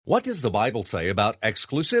What does the Bible say about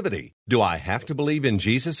exclusivity? Do I have to believe in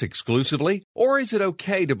Jesus exclusively? Or is it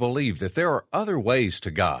okay to believe that there are other ways to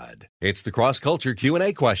God? It's the Cross Culture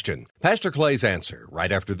Q&A question. Pastor Clay's answer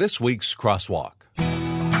right after this week's Crosswalk.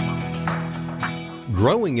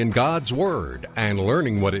 Growing in God's Word and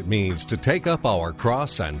learning what it means to take up our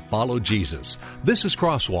cross and follow Jesus. This is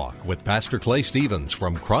Crosswalk with Pastor Clay Stevens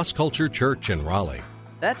from Cross Culture Church in Raleigh.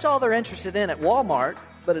 That's all they're interested in at Walmart,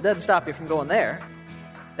 but it doesn't stop you from going there.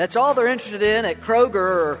 That's all they're interested in at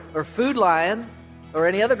Kroger or Food Lion or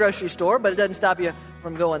any other grocery store, but it doesn't stop you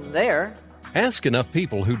from going there. Ask enough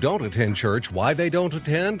people who don't attend church why they don't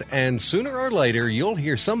attend, and sooner or later you'll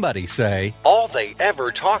hear somebody say, all they ever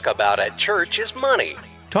talk about at church is money.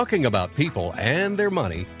 Talking about people and their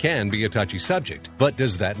money can be a touchy subject, but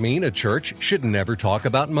does that mean a church should never talk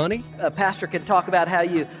about money? A pastor can talk about how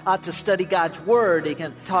you ought to study God's Word. He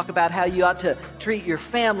can talk about how you ought to treat your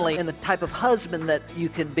family and the type of husband that you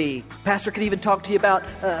can be. Pastor can even talk to you about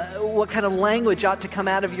what kind of language ought to come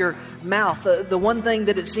out of your mouth. The one thing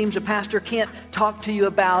that it seems a pastor can't talk to you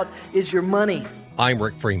about is your money. I'm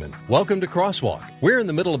Rick Freeman. Welcome to Crosswalk. We're in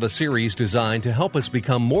the middle of a series designed to help us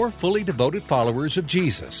become more fully devoted followers of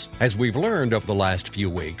Jesus. As we've learned over the last few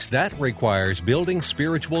weeks, that requires building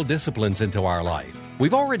spiritual disciplines into our life.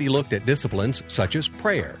 We've already looked at disciplines such as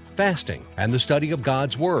prayer, fasting, and the study of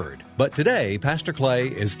God's Word. But today, Pastor Clay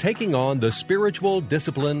is taking on the spiritual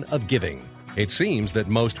discipline of giving. It seems that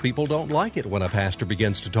most people don't like it when a pastor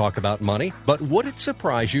begins to talk about money, but would it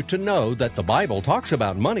surprise you to know that the Bible talks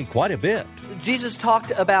about money quite a bit? Jesus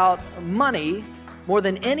talked about money more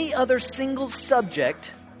than any other single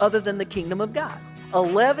subject other than the kingdom of God.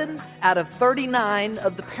 11 out of 39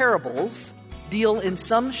 of the parables deal in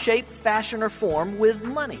some shape, fashion, or form with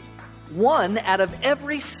money. 1 out of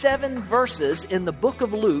every 7 verses in the book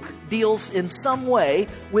of Luke deals in some way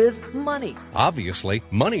with money. Obviously,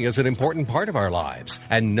 money is an important part of our lives,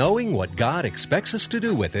 and knowing what God expects us to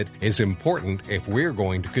do with it is important if we're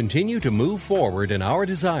going to continue to move forward in our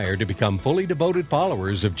desire to become fully devoted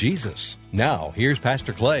followers of Jesus. Now, here's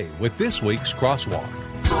Pastor Clay with this week's Crosswalk.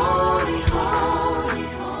 Holy, holy,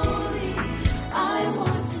 holy, I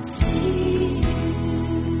want to see you.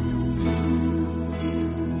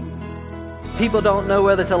 People don't know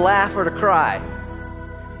whether to laugh or to cry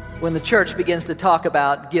when the church begins to talk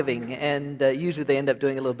about giving, and usually they end up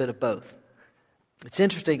doing a little bit of both. It's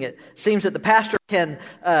interesting. It seems that the pastor can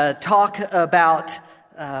talk about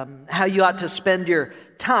how you ought to spend your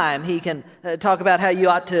time. He can talk about how you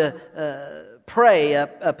ought to pray.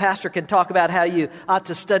 A pastor can talk about how you ought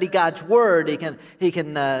to study God's Word. He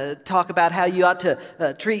can talk about how you ought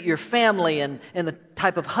to treat your family and the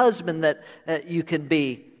type of husband that you can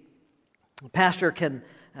be. A pastor can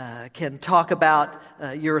talk about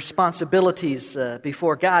your responsibilities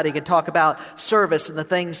before God. He can talk about service and the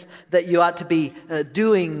things that you ought to be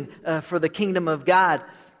doing for the kingdom of God.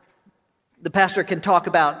 The pastor can talk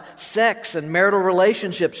about sex and marital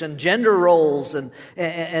relationships and gender roles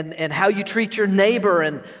and how you treat your neighbor.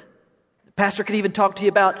 And the pastor can even talk to you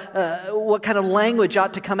about what kind of language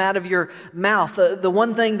ought to come out of your mouth. The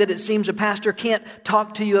one thing that it seems a pastor can't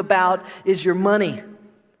talk to you about is your money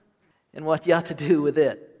and what you ought to do with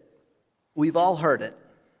it. We've all heard it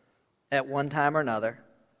at one time or another.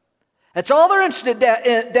 That's all they're interested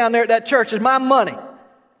down there at that church is my money.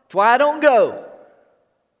 That's why I don't go.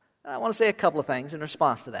 I want to say a couple of things in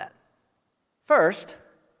response to that. First,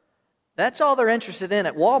 that's all they're interested in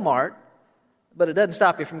at Walmart, but it doesn't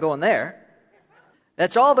stop you from going there.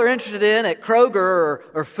 That's all they're interested in at Kroger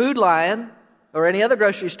or Food Lion or any other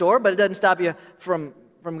grocery store, but it doesn't stop you from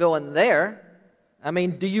going there. I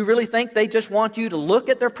mean, do you really think they just want you to look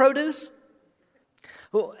at their produce?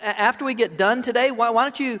 Well, after we get done today, why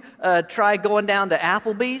don't you try going down to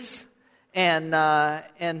Applebee's and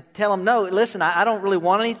tell them, no, listen, I don't really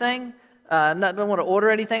want anything. I don't want to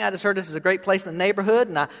order anything. I just heard this is a great place in the neighborhood,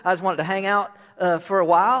 and I just wanted to hang out for a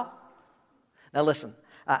while. Now, listen,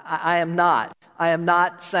 I am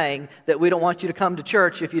not saying that we don't want you to come to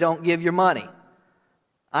church if you don't give your money.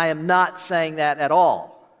 I am not saying that at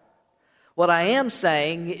all. What I am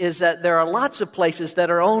saying is that there are lots of places that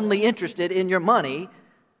are only interested in your money,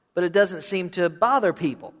 but it doesn't seem to bother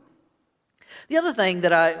people. The other thing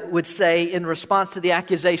that I would say in response to the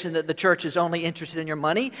accusation that the church is only interested in your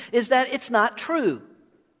money is that it's not true.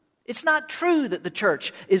 It's not true that the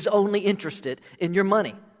church is only interested in your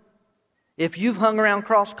money. If you've hung around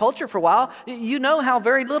cross culture for a while, you know how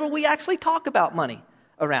very little we actually talk about money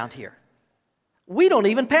around here. We don't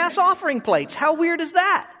even pass offering plates. How weird is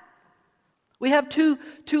that? We have two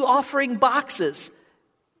offering boxes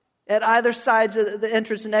at either sides of the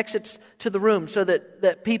entrance and exits to the room so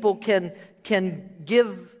that people can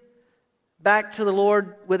give back to the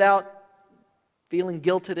Lord without feeling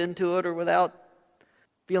guilted into it or without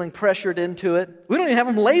feeling pressured into it. We don't even have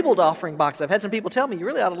them labeled offering boxes. I've had some people tell me, you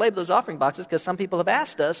really ought to label those offering boxes, because some people have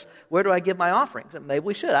asked us, where do I give my offerings? And maybe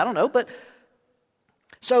we should. I don't know. But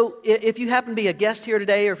so if you happen to be a guest here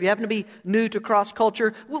today, or if you happen to be new to Cross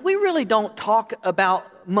Culture, we really don't talk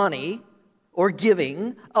about money or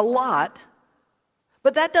giving a lot.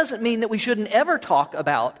 But that doesn't mean that we shouldn't ever talk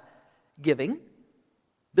about giving,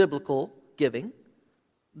 biblical giving.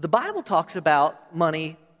 The Bible talks about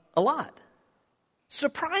money a lot.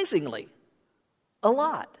 Surprisingly, a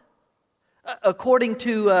lot. According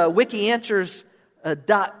to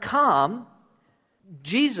WikiAnswers.com,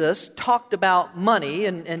 Jesus talked about money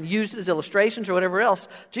and used it as illustrations or whatever else.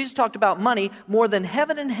 Jesus talked about money more than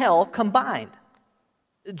heaven and hell combined.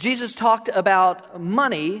 Jesus talked about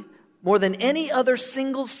money more than any other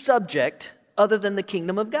single subject other than the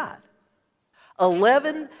kingdom of God.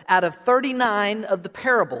 11 out of 39 of the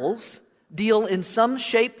parables deal in some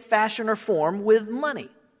shape, fashion, or form with money.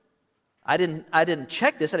 I didn't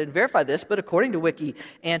check this, I didn't verify this, but according to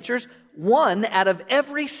WikiAnswers, 1 out of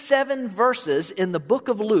every 7 verses in the book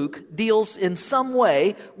of Luke deals in some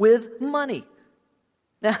way with money.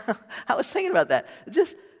 Now, I was thinking about that.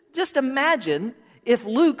 Just imagine if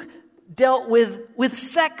Luke dealt with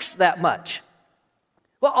sex that much.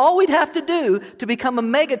 Well, all we'd have to do to become a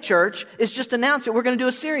mega church is just announce that we're going to do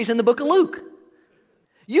a series in the book of Luke.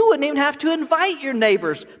 You wouldn't even have to invite your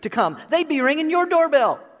neighbors to come. They'd be ringing your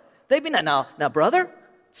doorbell. They'd be, now, brother,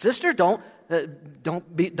 sister, don't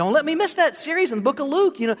let me miss that series in the book of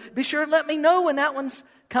Luke. Be sure and let me know when that one's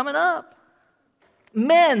coming up.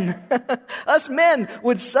 Men, us men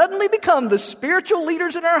would suddenly become the spiritual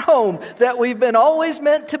leaders in our home that we've been always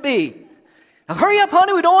meant to be. Now, hurry up,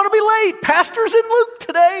 honey, we don't want to be late. Pastor's in Luke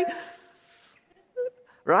today.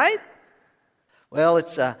 Right? Well,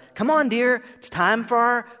 it's, come on, dear. It's time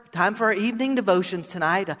for our evening devotions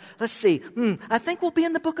tonight. Let's see. I think we'll be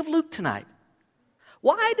in the book of Luke tonight.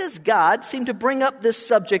 Why does God seem to bring up this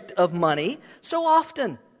subject of money so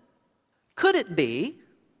often? Could it be,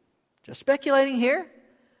 just speculating here,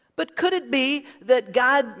 but could it be that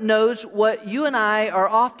God knows what you and I are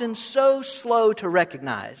often so slow to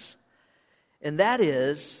recognize? And that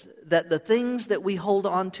is that the things that we hold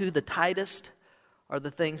on to the tightest are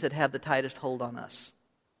the things that have the tightest hold on us.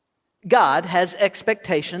 God has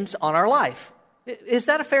expectations on our life. Is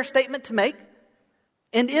that a fair statement to make?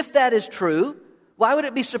 And if that is true, why would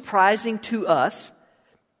it be surprising to us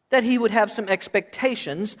that He would have some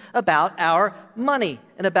expectations about our money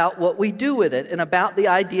and about what we do with it and about the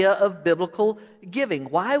idea of biblical giving?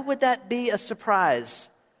 Why would that be a surprise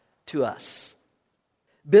to us?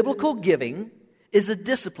 Biblical giving is a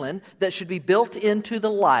discipline that should be built into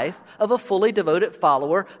the life of a fully devoted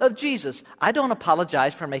follower of Jesus. I don't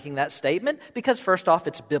apologize for making that statement because, first off,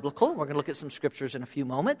 it's biblical. We're going to look at some scriptures in a few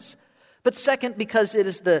moments. But second, because it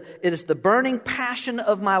is the burning passion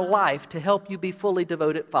of my life to help you be fully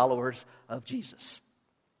devoted followers of Jesus.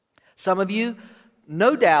 Some of you,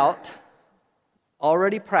 no doubt,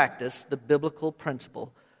 already practice the biblical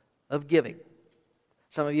principle of giving.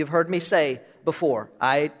 Some of you have heard me say before,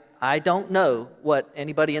 I don't know what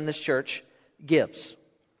anybody in this church gives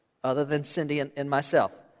other than Cindy and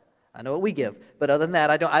myself. I know what we give, but other than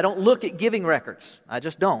that, I don't look at giving records. I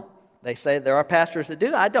just don't. They say there are pastors that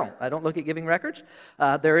do. I don't. I don't look at giving records.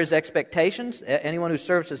 There is expectations. Anyone who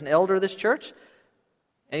serves as an elder of this church,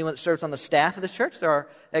 anyone that serves on the staff of the church, there are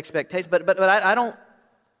expectations. But I don't.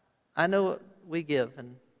 I know what we give.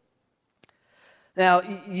 And now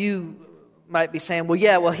you might be saying,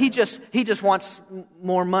 well, he just wants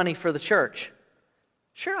more money for the church.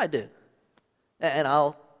 Sure, I do. And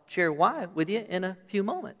I'll share why with you in a few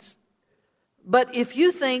moments. But if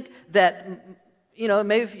you think that,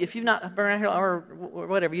 maybe if you've not been around here or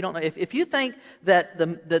whatever, you don't know. If you think that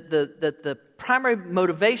the primary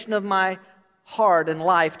motivation of my heart and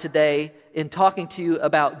life today in talking to you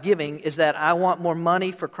about giving is that I want more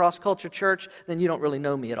money for Cross Culture Church, then you don't really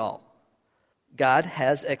know me at all. God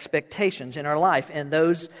has expectations in our life, and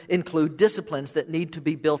those include disciplines that need to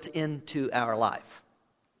be built into our life.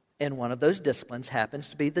 And one of those disciplines happens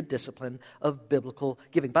to be the discipline of biblical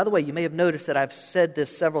giving. By the way, you may have noticed that I've said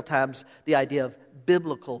this several times, the idea of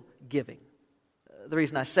biblical giving. The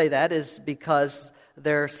reason I say that is because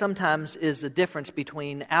there sometimes is a difference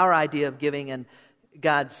between our idea of giving and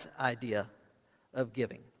God's idea of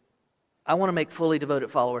giving. I want to make fully devoted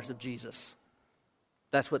followers of Jesus.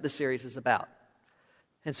 That's what this series is about.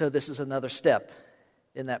 And so this is another step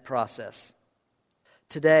in that process.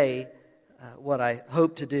 Today, what I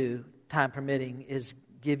hope to do, time permitting, is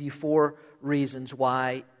give you 4 reasons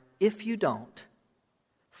why if you don't,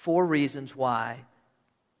 4 reasons why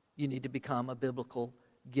you need to become a biblical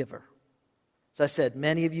giver. As I said,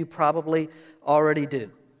 many of you probably already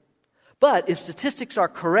do. But if statistics are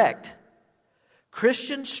correct,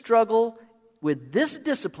 Christians struggle with this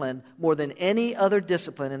discipline more than any other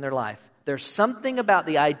discipline in their life. There's something about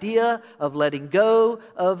the idea of letting go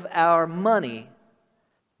of our money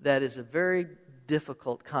that is a very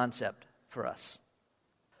difficult concept for us.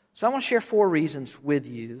 So I want to share 4 reasons with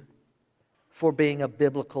you for being a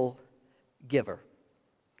biblical giver.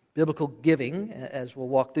 Biblical giving, as we'll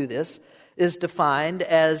walk through this, is defined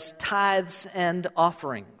as tithes and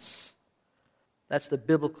offerings. That's the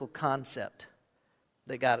biblical concept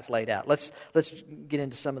that God has laid out. Let's get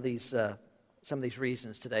into some of these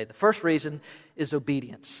reasons today. The first reason is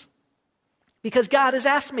obedience. Because God has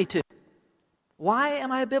asked me to. Why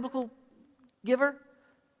am I a biblical giver?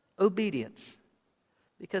 Obedience.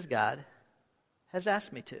 Because God has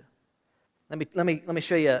asked me to. Let me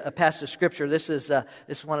show you a passage of Scripture. This is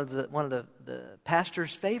one of the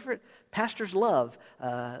pastor's favorite. Pastors love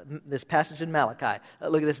this passage in Malachi.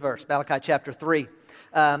 Look at this verse, Malachi chapter 3.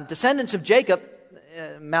 Descendants of Jacob.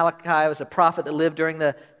 Malachi was a prophet that lived during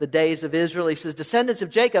the days of Israel. He says, descendants of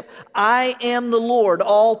Jacob, I am the Lord,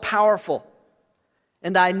 all-powerful,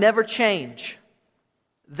 and I never change.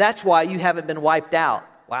 That's why you haven't been wiped out.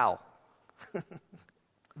 Wow.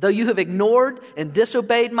 Though you have ignored and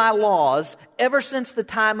disobeyed my laws ever since the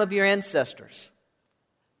time of your ancestors.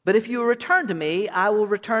 But if you will return to me, I will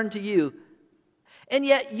return to you. And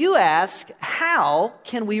yet you ask, how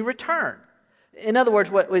can we return? In other words,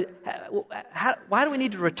 why do we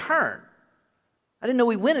need to return? I didn't know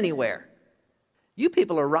we went anywhere. You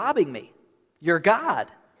people are robbing me. You're God.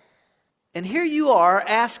 And here you are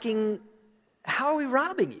asking, how are we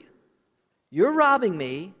robbing you? You're robbing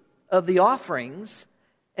me of the offerings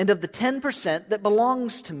and of the 10% that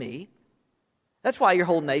belongs to me. That's why your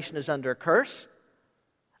whole nation is under a curse.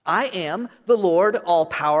 I am the Lord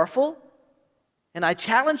all-powerful, and I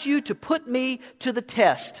challenge you to put me to the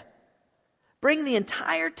test. Bring the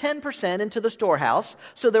entire 10% into the storehouse,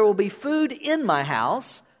 so there will be food in my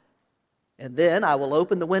house, and then I will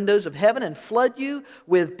open the windows of heaven and flood you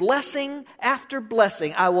with blessing after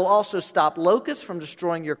blessing. I will also stop locusts from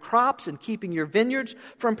destroying your crops and keeping your vineyards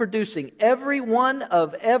from producing. Everyone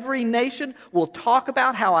of every nation will talk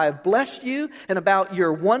about how I have blessed you and about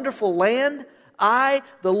your wonderful land. I,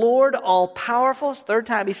 the Lord all-powerful, 3rd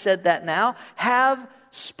time he said that now, have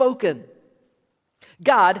spoken.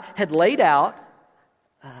 God had laid out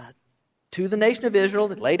to the nation of Israel,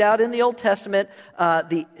 laid out in the Old Testament,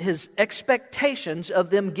 his expectations of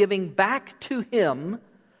them giving back to him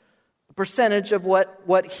a percentage of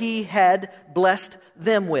what he had blessed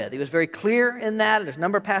them with. He was very clear in that. And there's a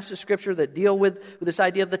number of passages of Scripture that deal with this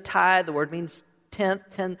idea of the tithe. The word means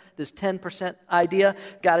this 10% idea.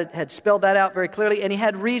 God had spelled that out very clearly, and he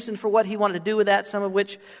had reasons for what he wanted to do with that, some of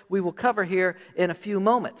which we will cover here in a few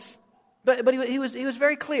moments. But he was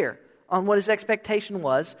very clear on what his expectation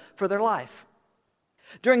was for their life.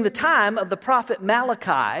 During the time of the prophet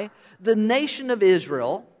Malachi, the nation of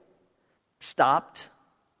Israel stopped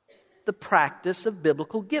the practice of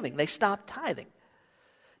biblical giving. They stopped tithing.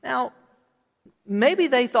 Now, maybe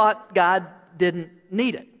they thought God didn't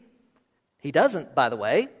need it. He doesn't, by the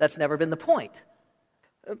way. That's never been the point.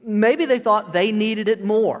 Maybe they thought they needed it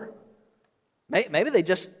more. Maybe they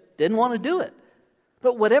just didn't want to do it.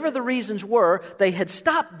 But whatever the reasons were, they had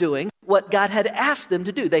stopped doing what God had asked them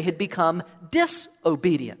to do. They had become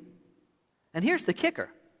disobedient. And here's the kicker.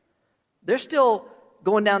 They're still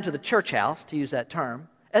going down to the church house, to use that term,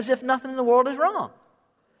 as if nothing in the world is wrong.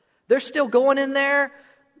 They're still going in there.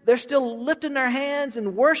 They're still lifting their hands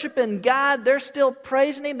and worshiping God. They're still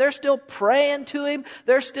praising Him. They're still praying to Him.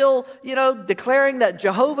 They're still, declaring that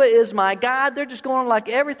Jehovah is my God. They're just going like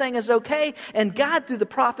everything is okay. And God, through the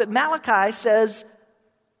prophet Malachi, says,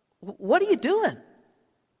 what are you doing?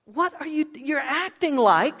 You're acting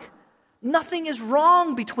like nothing is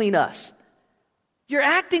wrong between us. You're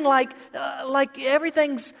acting like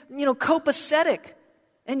everything's, copacetic.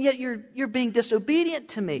 And yet you're being disobedient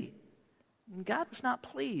to me. And God was not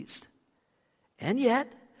pleased. And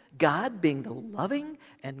yet, God, being the loving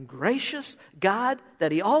and gracious God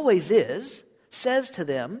that He always is, says to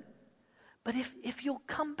them, but if you'll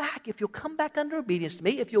come back under obedience to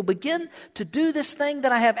me, if you'll begin to do this thing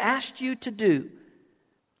that I have asked you to do,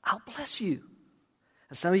 I'll bless you.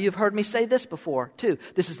 And some of you have heard me say this before, too.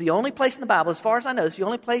 This is the only place in the Bible, as far as I know, it's the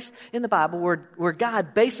only place in the Bible where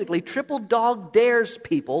God basically triple dog dares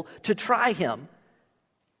people to try Him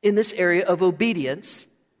in this area of obedience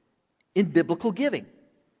in biblical giving.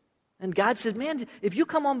 And God said, man, if you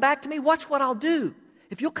come on back to me, watch what I'll do.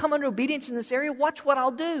 If you'll come under obedience in this area, watch what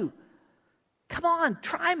I'll do. Come on,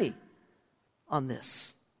 try me on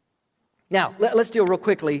this. Now, let's deal real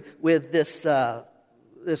quickly with this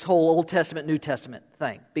whole Old Testament, New Testament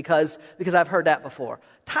thing, because I've heard that before.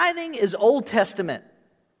 Tithing is Old Testament.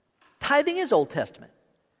 Tithing is Old Testament.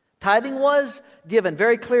 Tithing was given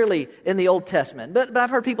very clearly in the Old Testament. But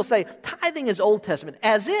I've heard people say tithing is Old Testament,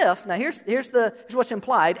 as if, now here's what's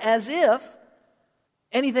implied, as if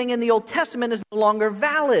anything in the Old Testament is no longer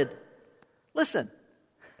valid. Listen,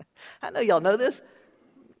 I know y'all know this,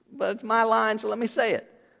 but it's my line, so let me say it.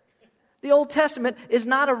 The Old Testament is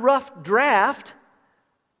not a rough draft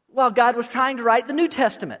while God was trying to write the New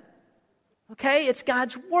Testament. Okay? It's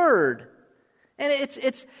God's Word. And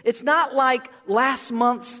it's not like last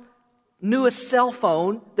month's newest cell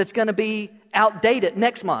phone that's going to be outdated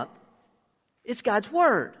next month. It's God's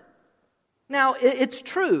Word. Now, it's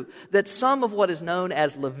true that some of what is known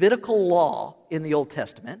as Levitical law in the Old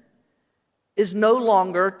Testament is no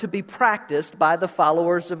longer to be practiced by the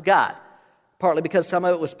followers of God. Partly because some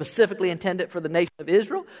of it was specifically intended for the nation of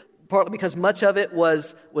Israel. Partly because much of it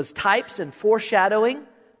was types and foreshadowing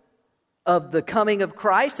of the coming of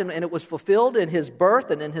Christ. And it was fulfilled in His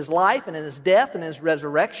birth and in His life and in His death and in His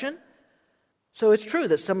resurrection. So it's true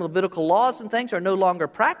that some Levitical laws and things are no longer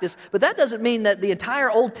practiced. But that doesn't mean that the entire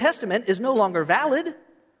Old Testament is no longer valid.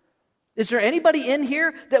 Is there anybody in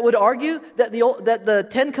here that would argue that the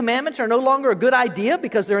Ten Commandments are no longer a good idea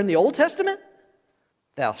because they're in the Old Testament?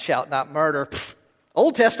 Thou shalt not murder. Pfft,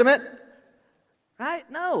 Old Testament. Right?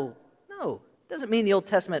 No. Doesn't mean the Old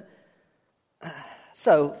Testament.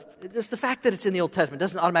 So, just the fact that it's in the Old Testament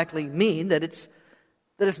doesn't automatically mean that it's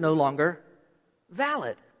no longer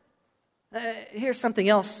valid. Here's something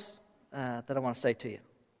else that I want to say to you.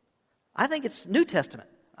 I think it's New Testament.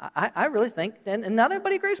 I really think, and not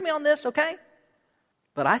everybody agrees with me on this, okay?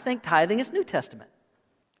 But I think tithing is New Testament.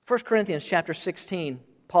 1 Corinthians chapter 16,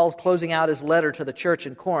 Paul's closing out his letter to the church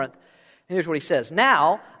in Corinth. And here's what he says.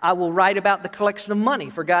 Now I will write about the collection of money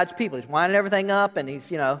for God's people. He's winding everything up, and he's,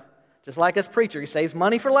 just like us preacher, he saves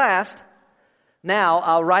money for last. Now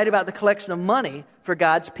I'll write about the collection of money for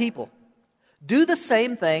God's people. Do the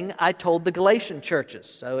same thing I told the Galatian churches.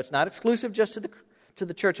 So it's not exclusive just to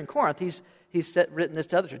the church in Corinth. He's written this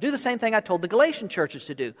to other churches. Do the same thing I told the Galatian churches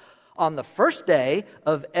to do. On the first day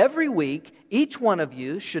of every week, each one of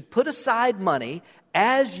you should put aside money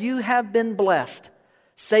as you have been blessed.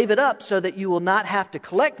 Save it up so that you will not have to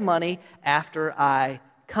collect money after I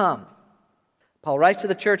come. Paul writes to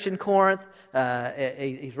the church in Corinth.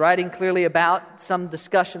 He's writing clearly about some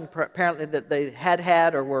discussion apparently that they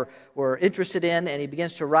had or were interested in, and he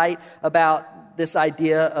begins to write about this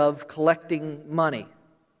idea of collecting money,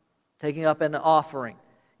 taking up an offering,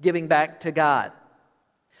 giving back to God.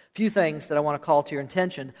 A few things that I want to call to your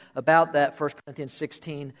attention about that 1 Corinthians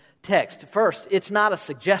 16 text. First, it's not a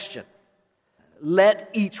suggestion. Let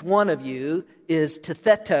each one of you is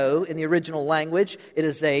tetheto in the original language. It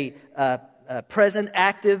is a present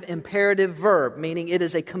active imperative verb, meaning it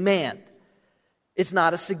is a command. It's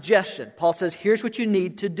not a suggestion. Paul says, here's what you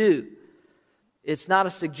need to do. It's not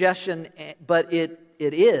a suggestion, but it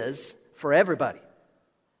is for everybody.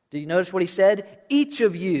 Do you notice what he said? Each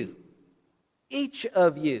of you. Each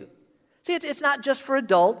of you. See, it's not just for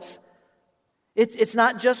adults. It's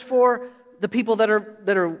not just for the people that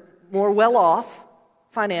are more well off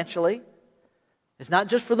financially. It's not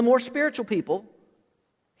just for the more spiritual people.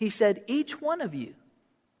 He said, each one of you.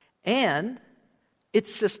 And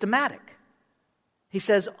it's systematic. He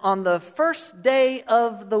says, on the first day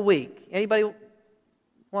of the week. Anybody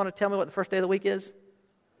want to tell me what the first day of the week is?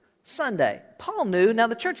 Sunday. Paul knew. Now,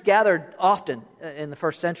 the church gathered often in the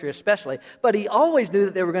first century especially, but he always knew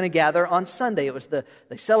that they were going to gather on Sunday.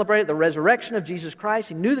 They celebrated the resurrection of Jesus Christ.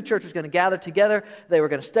 He knew the church was going to gather together. They were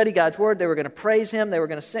going to study God's Word. They were going to praise Him. They were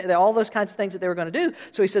going to sing, all those kinds of things that they were going to do.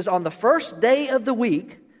 So he says, on the first day of the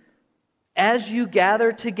week, as you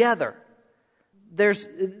gather together,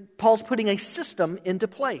 Paul's putting a system into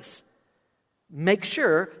place. Make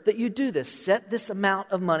sure that you do this. Set this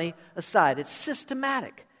amount of money aside. It's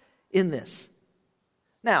systematic in this.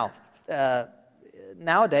 Now,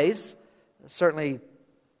 nowadays, certainly,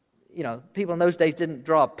 people in those days didn't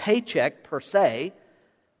draw a paycheck per se,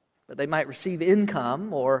 but they might receive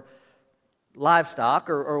income or livestock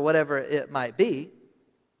or whatever it might be.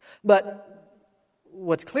 But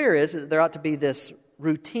what's clear is that there ought to be this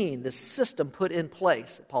routine, this system put in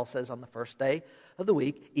place. Paul says on the first day of the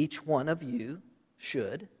week, each one of you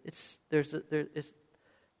should. There's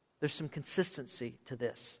some consistency to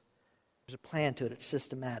this. There's a plan to it. It's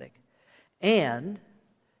systematic. And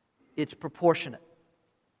it's proportionate.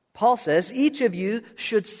 Paul says each of you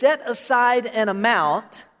should set aside an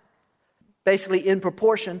amount, basically in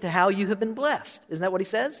proportion to how you have been blessed. Isn't that what he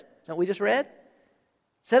says? Isn't that what we just read?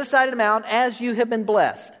 Set aside an amount as you have been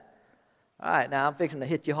blessed. All right, now I'm fixing to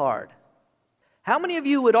hit you hard. How many of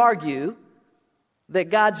you would argue that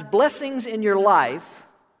God's blessings in your life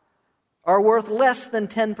are worth less than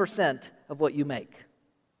 10% of what you make?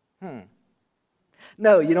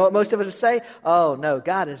 No, you know what most of us would say? Oh, no,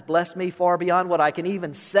 God has blessed me far beyond what I can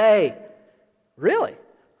even say. Really?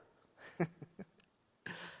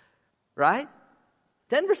 Right?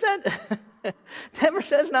 10%?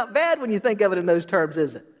 10% is not bad when you think of it in those terms,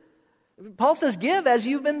 is it? Paul says, give as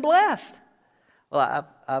you've been blessed. Well,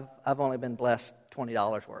 I've only been blessed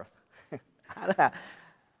 $20 worth.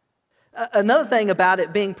 Another thing about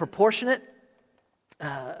it being proportionate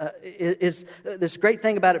is this great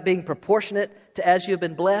thing about it being proportionate to as you've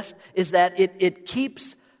been blessed is that it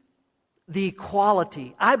keeps the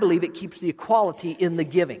equality. I believe it keeps the equality in the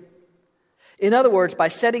giving. In other words, by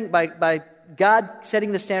God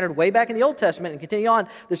setting the standard way back in the Old Testament and continue on,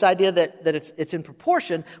 this idea that it's in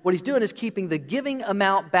proportion, what he's doing is keeping the giving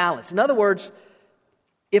amount balanced. In other words,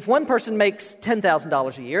 if one person makes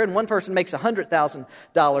 $10,000 a year and one person makes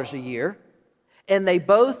 $100,000 a year, and they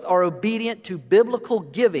both are obedient to biblical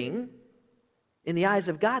giving, in the eyes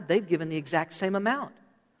of God, they've given the exact same amount.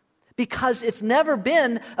 Because it's never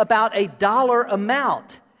been about a dollar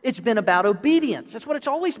amount. It's been about obedience. That's what it's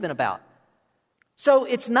always been about. So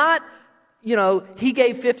it's not, he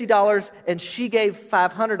gave $50 and she gave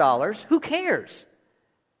 $500. Who cares?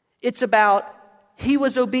 It's about he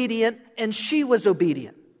was obedient and she was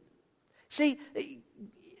obedient. See,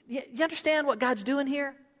 you understand what God's doing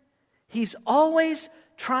here? He's always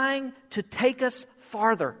trying to take us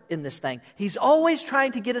farther in this thing. He's always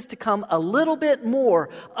trying to get us to come a little bit more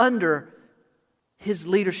under His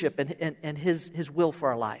leadership and His will for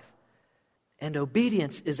our life. And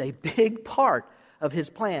obedience is a big part of His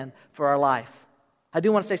plan for our life. I do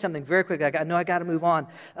want to say something very quick. I know I got to move on,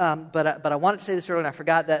 but I wanted to say this earlier, and I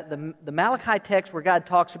forgot that the Malachi text where God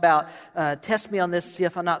talks about, test me on this, see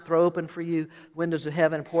if I not throw open for you windows of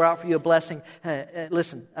heaven, pour out for you a blessing.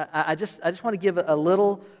 Listen, I just want to give a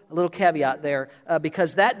little caveat there,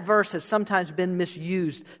 because that verse has sometimes been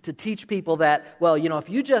misused to teach people that, well, if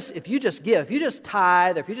you just give, if you just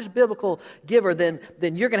tithe, if you're just a biblical giver, then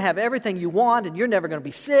you're going to have everything you want, and you're never going to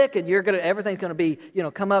be sick, and everything's going to be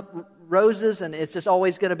come up roses, and it's just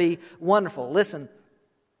always going to be wonderful. Listen,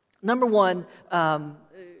 number one,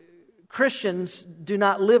 Christians do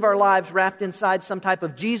not live our lives wrapped inside some type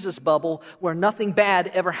of Jesus bubble where nothing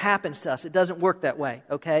bad ever happens to us. It doesn't work that way,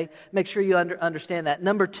 okay? Make sure you understand that.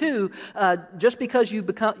 Number two, just because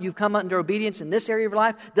you've come under obedience in this area of your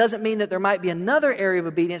life doesn't mean that there might be another area of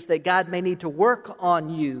obedience that God may need to work on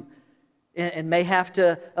you and may have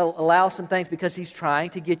to allow some things because He's trying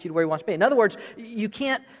to get you to where He wants to be. In other words, you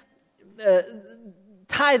can't...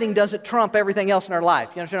 tithing doesn't trump everything else in our life.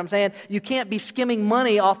 You understand what I'm saying? You can't be skimming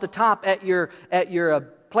money off the top at your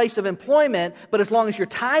place of employment, but as long as you're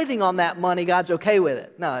tithing on that money, God's okay with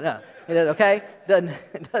it. No. Okay?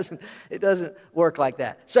 It doesn't work like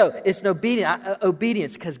that. So it's an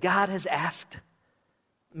obedience because God has asked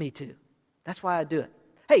me to. That's why I do it.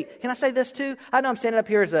 Hey, can I say this too? I know I'm standing up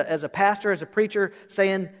here as a pastor, as a preacher,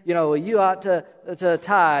 saying, you ought to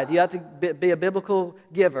tithe. You ought to be a biblical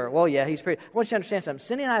giver. Well, yeah, he's pretty. I want you to understand something.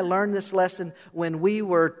 Cindy and I learned this lesson when we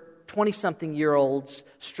were 20-something-year-olds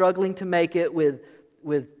struggling to make it with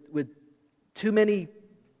too many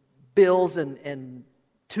bills and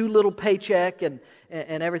too little paycheck and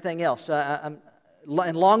everything else. And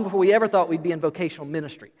long before we ever thought we'd be in vocational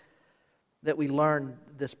ministry, that we learned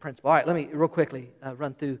this principle. All right, let me real quickly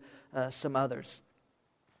run through some others.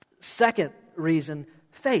 Second reason,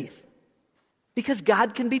 faith. Because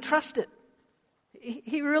God can be trusted.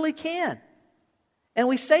 He really can. And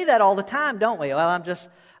we say that all the time, don't we? Well,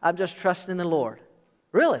 I'm just trusting in the Lord.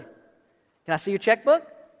 Really? Can I see your checkbook?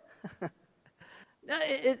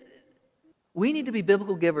 We need to be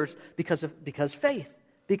biblical givers because faith.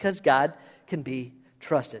 Because God can be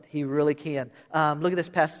trusted. He really can. Look at this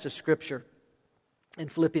passage of Scripture in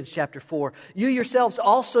Philippians chapter 4. You yourselves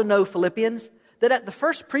also know, Philippians, that at the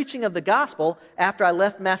first preaching of the gospel, after I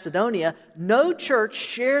left Macedonia, no church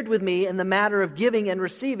shared with me in the matter of giving and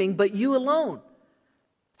receiving, but you alone.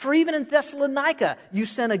 For even in Thessalonica, you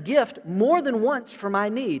sent a gift more than once for my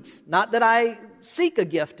needs. Not that I seek a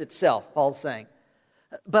gift itself, Paul's saying,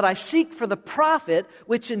 but I seek for the profit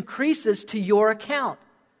which increases to your account.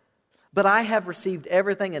 But I have received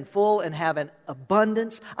everything in full and have an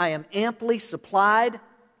abundance. I am amply supplied,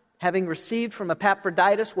 having received from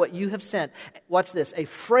Epaphroditus what you have sent. Watch this, a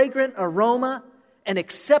fragrant aroma an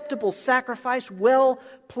acceptable sacrifice,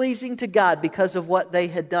 well-pleasing to God because of what they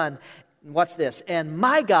had done. Watch this. And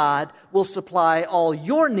my God will supply all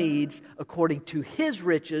your needs according to His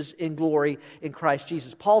riches in glory in Christ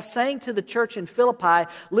Jesus. Paul's saying to the church in Philippi,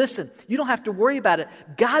 listen, you don't have to worry about it.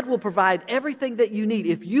 God will provide everything that you need.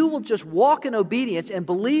 If you will just walk in obedience and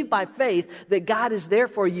believe by faith that God is there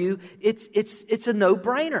for you, it's a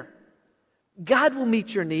no-brainer. God will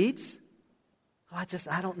meet your needs. I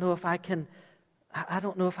don't know if I can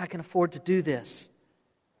afford to do this.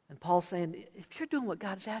 And Paul's saying, if you're doing what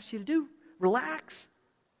God has asked you to do, relax.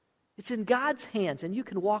 It's in God's hands, and you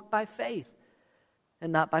can walk by faith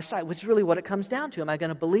and not by sight, which is really what it comes down to. Am I going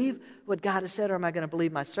to believe what God has said, or am I going to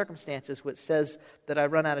believe my circumstances, which says that I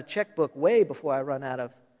run out of checkbook way before I run out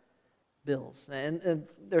of bills? And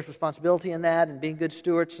there's responsibility in that and being good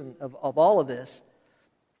stewards of all of this,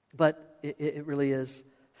 but it really is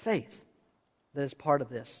faith that is part of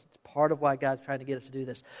this. It's part of why God's trying to get us to do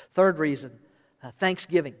this. Third reason,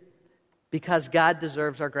 thanksgiving, because God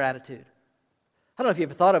deserves our gratitude. I don't know if you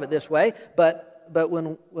ever thought of it this way, but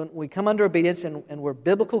when we come under obedience and we're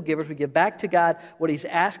biblical givers, we give back to God what He's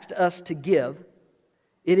asked us to give.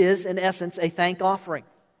 It is, in essence, a thank offering.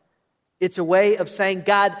 It's a way of saying,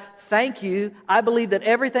 God, thank you. I believe that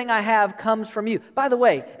everything I have comes from you. By the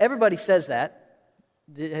way, everybody says that.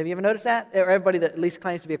 Have you ever noticed that? Or everybody that at least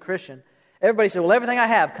claims to be a Christian. Everybody says, well, everything I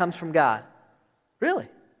have comes from God. Really?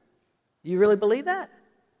 You really believe that?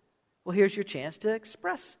 Well, here's your chance to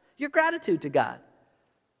express your gratitude to God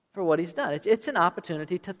for what He's done. It's an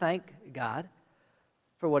opportunity to thank God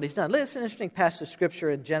for what He's done. Listen, an interesting passage of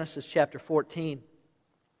Scripture in Genesis chapter 14.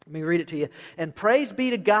 Let me read it to you. And praise be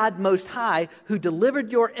to God Most High, who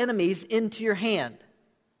delivered your enemies into your hand.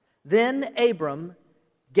 Then Abram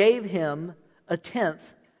gave him a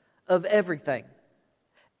tenth of everything.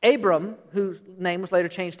 Abram, whose name was later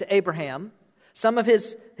changed to Abraham, some of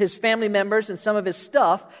his family members and some of his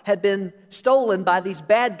stuff had been stolen by these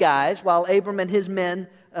bad guys while Abram and his men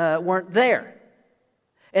weren't there.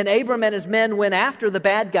 And Abram and his men went after the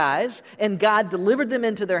bad guys, and God delivered them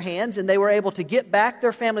into their hands, and they were able to get back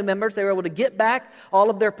their family members. They were able to get back all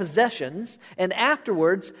of their possessions. And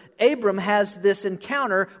afterwards, Abram has this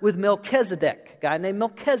encounter with Melchizedek, a guy named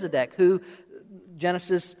Melchizedek, who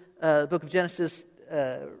the book of Genesis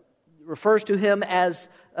refers to him as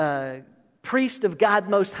priest of God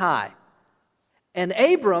Most High. And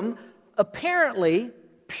Abram, apparently,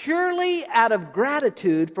 purely out of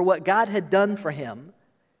gratitude for what God had done for him,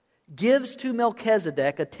 gives to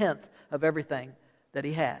Melchizedek a tenth of everything that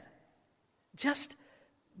he had. Just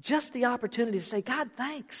the opportunity to say, God,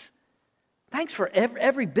 thanks. Thanks for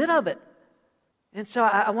every bit of it. And so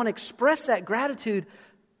I want to express that gratitude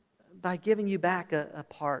by giving you back a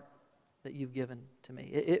part that you've given to me.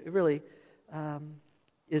 It really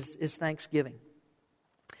is thanksgiving.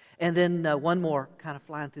 And then one more, kind of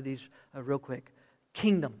flying through these real quick.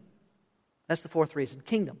 Kingdom. That's the fourth reason.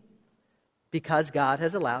 Kingdom. Because God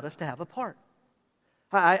has allowed us to have a part.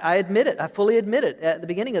 I admit it. I fully admit it at the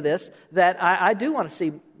beginning of this that I do want to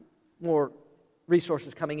see more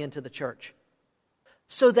resources coming into the church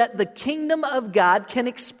so that the kingdom of God can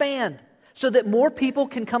expand, so that more people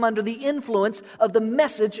can come under the influence of the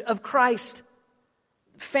message of Christ.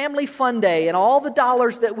 Family Fun Day and all the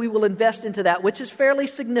dollars that we will invest into that, which is fairly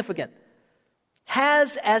significant,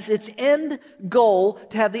 has as its end goal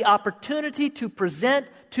to have the opportunity to present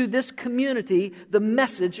to this community the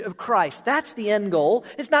message of Christ. That's the end goal.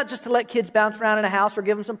 It's not just to let kids bounce around in a house or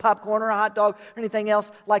give them some popcorn or a hot dog or anything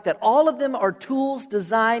else like that. All of them are tools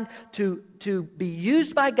designed to be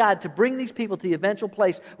used by God to bring these people to the eventual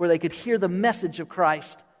place where they could hear the message of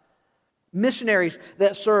Christ. Missionaries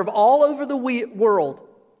that serve all over the world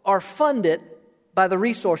are funded by the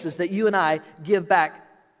resources that you and I give back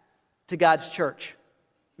to God's church.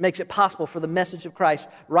 Makes it possible for the message of Christ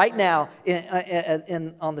right now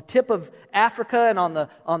on the tip of Africa and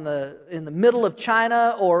in the middle of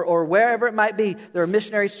China or wherever it might be. There are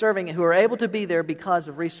missionaries serving who are able to be there because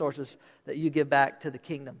of resources that you give back to the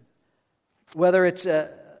kingdom. Whether it's a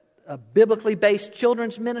biblically based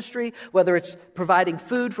children's ministry, whether it's providing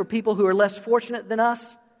food for people who are less fortunate than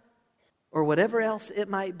us, or whatever else it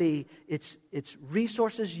might be, it's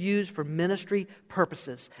resources used for ministry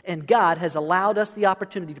purposes. And God has allowed us the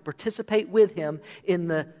opportunity to participate with Him in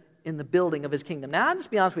the building of His kingdom. Now, I'll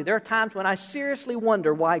just be honest with you, there are times when I seriously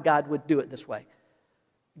wonder why God would do it this way.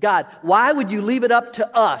 God, why would you leave it up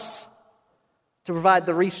to us to provide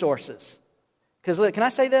the resources? Because, look, can I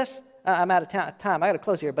say this? I'm out of time. I got to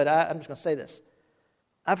close here, but I'm just going to say this.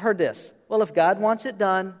 I've heard this. Well, if God wants it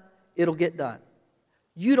done, it'll get done.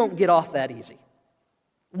 You don't get off that easy.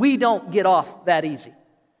 We don't get off that easy.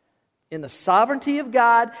 In the sovereignty of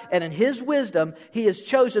God and in His wisdom, He has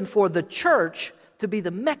chosen for the church to be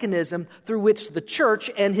the mechanism through which the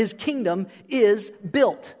church and His kingdom is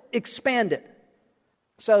built, expanded.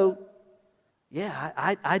 So, yeah,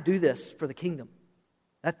 I do this for the kingdom.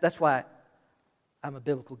 That's why I'm a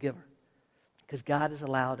biblical giver. Because God has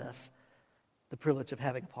allowed us the privilege of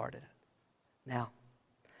having part in it. Now,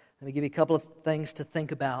 let me give you a couple of things to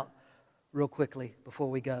think about real quickly before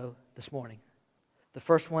we go this morning. The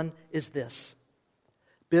first one is this.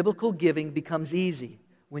 Biblical giving becomes easy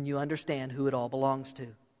when you understand who it all belongs to.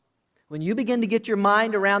 When you begin to get your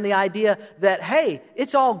mind around the idea that, hey,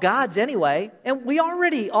 it's all God's anyway, and we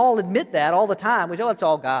already all admit that all the time. We say, oh, it's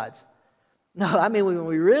all God's. No, I mean, when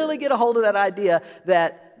we really get a hold of that idea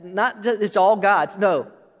that not just it's all God's. No,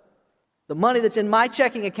 the money that's in my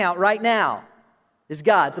checking account right now is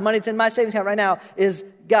God's. The money that's in my savings account right now is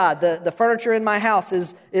God. The furniture in my house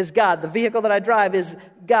is God. The vehicle that I drive is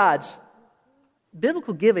God's.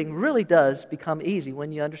 Biblical giving really does become easy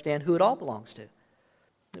when you understand who it all belongs to.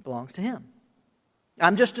 It belongs to Him.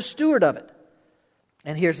 I'm just a steward of it.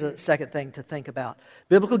 And here's the second thing to think about.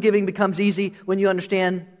 Biblical giving becomes easy when you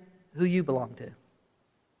understand who you belong to.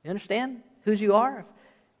 You understand whose you are?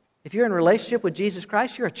 If you're in a relationship with Jesus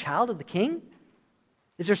Christ, you're a child of the King.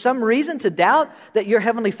 Is there some reason to doubt that your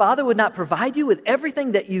Heavenly Father would not provide you with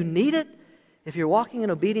everything that you needed if you're walking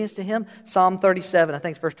in obedience to Him? Psalm 37, I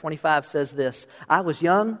think it's verse 25, says this, I was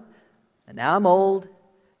young, and now I'm old,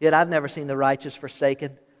 yet I've never seen the righteous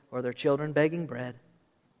forsaken or their children begging bread.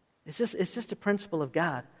 It's just a principle of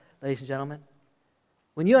God, ladies and gentlemen.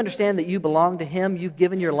 When you understand that you belong to Him, you've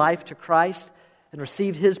given your life to Christ and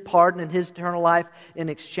received His pardon and His eternal life in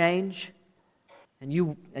exchange, and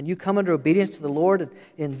you come under obedience to the Lord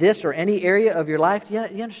in this or any area of your life, you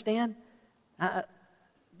understand?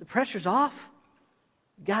 The pressure's off.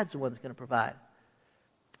 God's the one that's going to provide.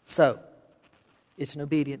 So, it's an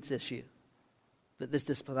obedience issue that this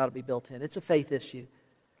discipline ought to be built in. It's a faith issue.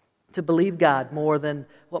 To believe God more than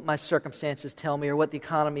what my circumstances tell me or what the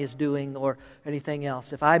economy is doing or anything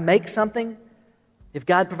else. If I make something, if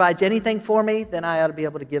God provides anything for me, then I ought to be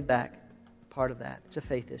able to give back part of that. It's a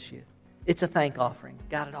faith issue. It's a thank offering.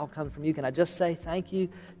 God, it all comes from you. Can I just say thank you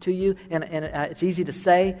to you? And it's easy to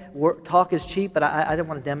say. Talk is cheap, but I don't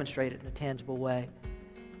want to demonstrate it in a tangible way.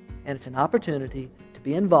 And it's an opportunity to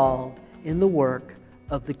be involved in the work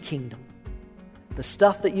of the kingdom. The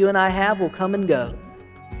stuff that you and I have will come and go,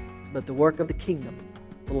 but the work of the kingdom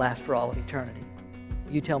will last for all of eternity.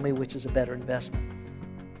 You tell me which is a better investment.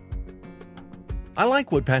 I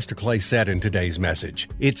like what Pastor Clay said in today's message.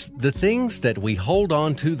 It's the things that we hold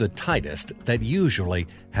on to the tightest that usually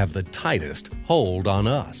have the tightest hold on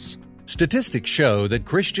us. Statistics show that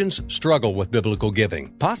Christians struggle with biblical giving,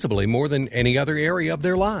 possibly more than any other area of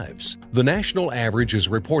their lives. The national average is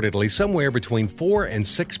reportedly somewhere between 4 and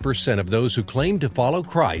 6% of those who claim to follow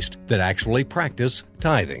Christ that actually practice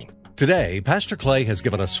tithing. Today, Pastor Clay has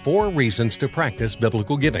given us 4 reasons to practice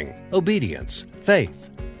biblical giving: obedience, faith,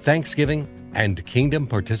 thanksgiving, and kingdom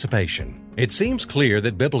participation. It seems clear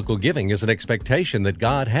that biblical giving is an expectation that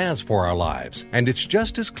God has for our lives, and it's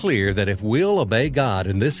just as clear that if we'll obey God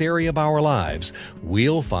in this area of our lives,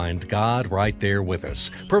 we'll find God right there with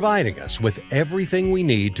us, providing us with everything we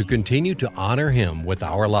need to continue to honor Him with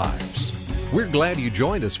our lives. We're glad you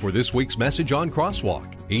joined us for this week's message on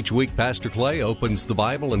Crosswalk. Each week, Pastor Clay opens the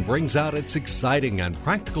Bible and brings out its exciting and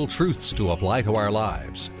practical truths to apply to our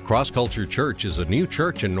lives. Cross Culture Church is a new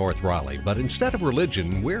church in North Raleigh, but instead of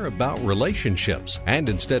religion, we're about relationships. And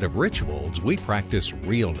instead of rituals, we practice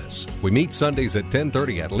realness. We meet Sundays at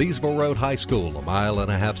 10:30 at Leesville Road High School, a mile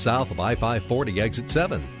and a half south of I-540 Exit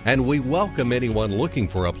 7. And we welcome anyone looking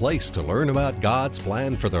for a place to learn about God's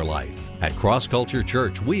plan for their life. At Cross Culture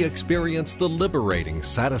Church, we experience the liberating,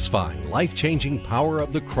 satisfying, life-changing power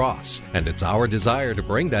of the cross, and it's our desire to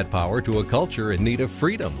bring that power to a culture in need of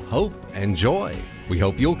freedom, hope, and joy. We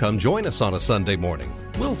hope you'll come join us on a Sunday morning.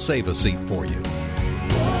 We'll save a seat for you.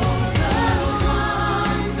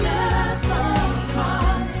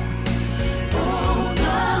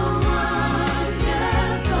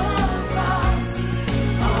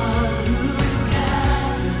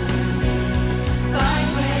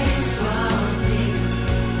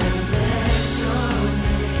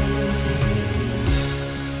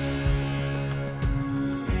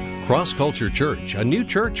 Cross Culture Church, a new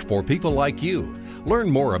church for people like you. Learn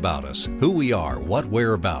more about us, who we are, what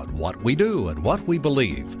we're about, what we do, and what we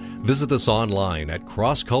believe. Visit us online at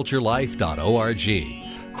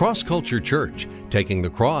crossculturelife.org. Cross Culture Church, taking the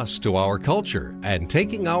cross to our culture and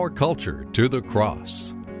taking our culture to the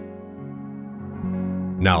cross.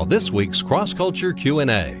 Now this week's Cross Culture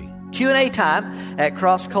Q&A. Q&A time at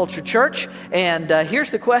Cross Culture Church. And here's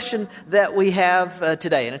the question that we have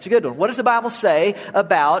today, and it's a good one. What does the Bible say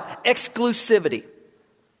about exclusivity?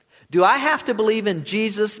 Do I have to believe in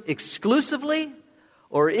Jesus exclusively,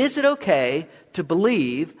 or is it okay to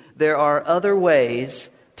believe there are other ways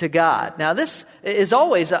to God? Now, this is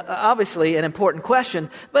always obviously an important question,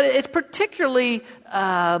 but it's particularly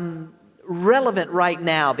relevant right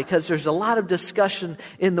now because there's a lot of discussion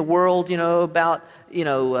in the world, about,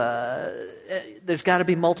 there's got to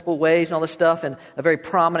be multiple ways and all this stuff. And a very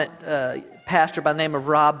prominent pastor by the name of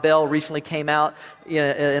Rob Bell recently came out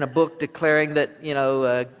in a book declaring that,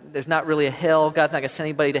 there's not really a hell. God's not going to send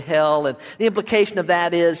anybody to hell. And the implication of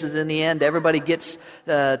that is in the end, everybody gets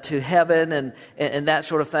to heaven and that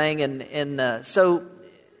sort of thing. And so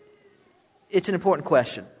it's an important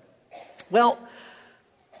question. Well,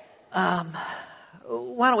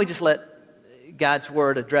 why don't we just let God's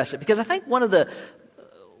Word address it? Because I think one of the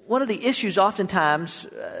issues oftentimes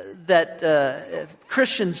that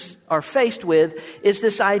Christians are faced with is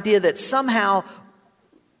this idea that somehow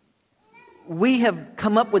we have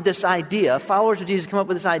come up with this idea, followers of Jesus come up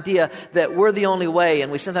with this idea that we're the only way,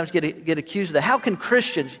 and we sometimes get accused of that. How can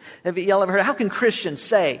Christians, have y'all ever heard, how can Christians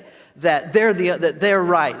say that they're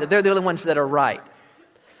right, that they're the only ones that are right?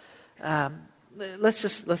 Let's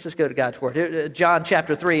just go to God's Word. John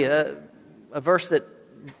chapter 3, a verse that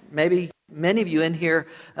maybe many of you in here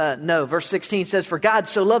know. Verse 16 says, "For God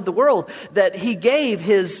so loved the world that He gave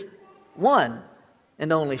His one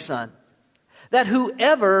and only Son, that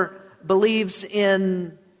whoever believes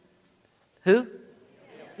in who?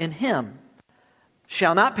 In Him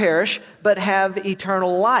shall not perish, but have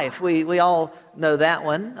eternal life." We all know that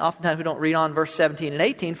one. Oftentimes we don't read on verse 17 and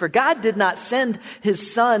 18. "For God did not send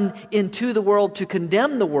His Son into the world to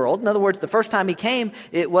condemn the world." In other words, the first time He came,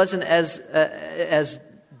 it wasn't as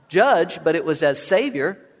judge, but it was as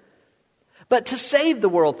Savior. "But to save the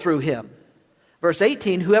world through Him." Verse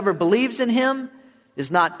 18, "Whoever believes in Him is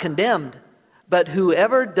not condemned, but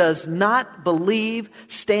whoever does not believe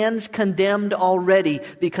stands condemned already,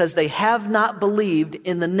 because they have not believed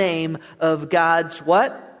in the name of God's"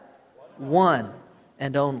 what? One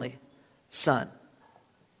and only Son.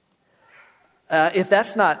 If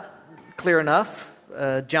that's not clear enough,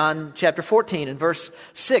 John chapter 14 and verse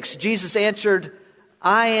 6, Jesus answered,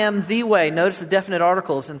 "I am the way." Notice the definite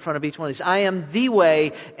articles in front of each one of these. "I am the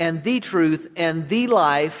way and the truth and the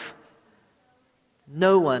life.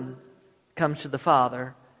 No one comes to the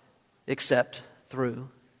Father except through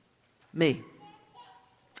me."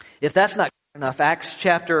 If that's not clear enough, Acts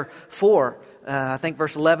chapter 4, I think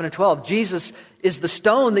verse 11 and 12. "Jesus is the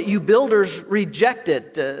stone that you builders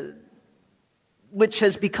rejected, which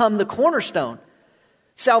has become the cornerstone.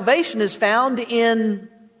 Salvation is found in"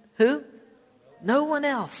 who? "No one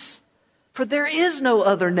else. For there is no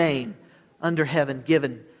other name under heaven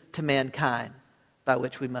given to mankind by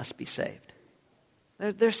which we must be saved."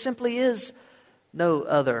 There simply is no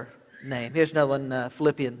other name. Here's another one,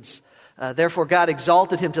 Philippians. "Therefore God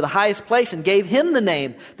exalted Him to the highest place and gave Him the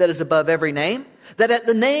name that is above every name, that at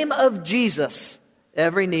the name of Jesus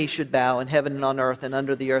every knee should bow in heaven and on earth and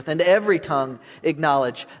under the earth, and every tongue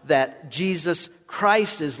acknowledge that Jesus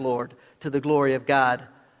Christ is Lord, to the glory of God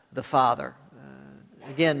the Father."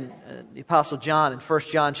 Again, the Apostle John in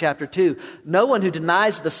 1 John chapter 2, "No one who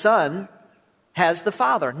denies the Son has the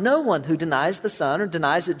Father." No one who denies the Son or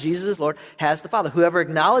denies that Jesus is Lord has the Father. "Whoever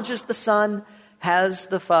acknowledges the Son has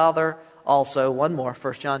the Father also." One more,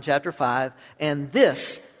 1 John chapter 5. "And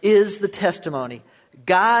this is the testimony.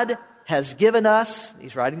 God has given us,"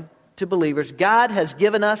 he's writing to believers, "God has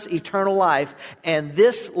given us eternal life, and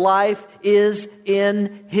this life is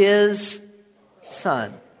in His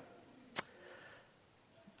Son."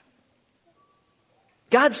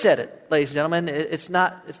 God said it, ladies and gentlemen. It's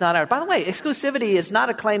not ours. By the way, exclusivity is not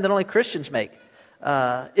a claim that only Christians make.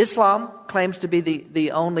 Islam claims to be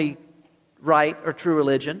the only right or true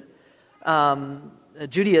religion.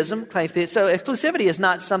 Judaism claims to be. So exclusivity is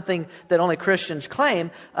not something that only Christians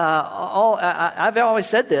claim. I've always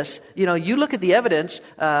said this. You look at the evidence,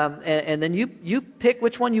 and then you pick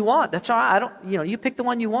which one you want. That's all right. You pick the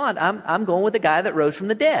one you want. I'm going with the guy that rose from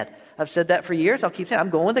the dead. I've said that for years. I'll keep saying I'm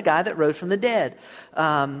going with the guy that rose from the dead.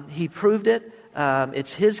 He proved it.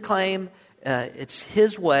 It's His claim. It's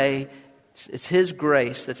His way. It's His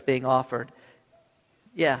grace that's being offered.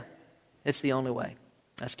 Yeah, it's the only way.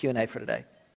 That's Q&A for today.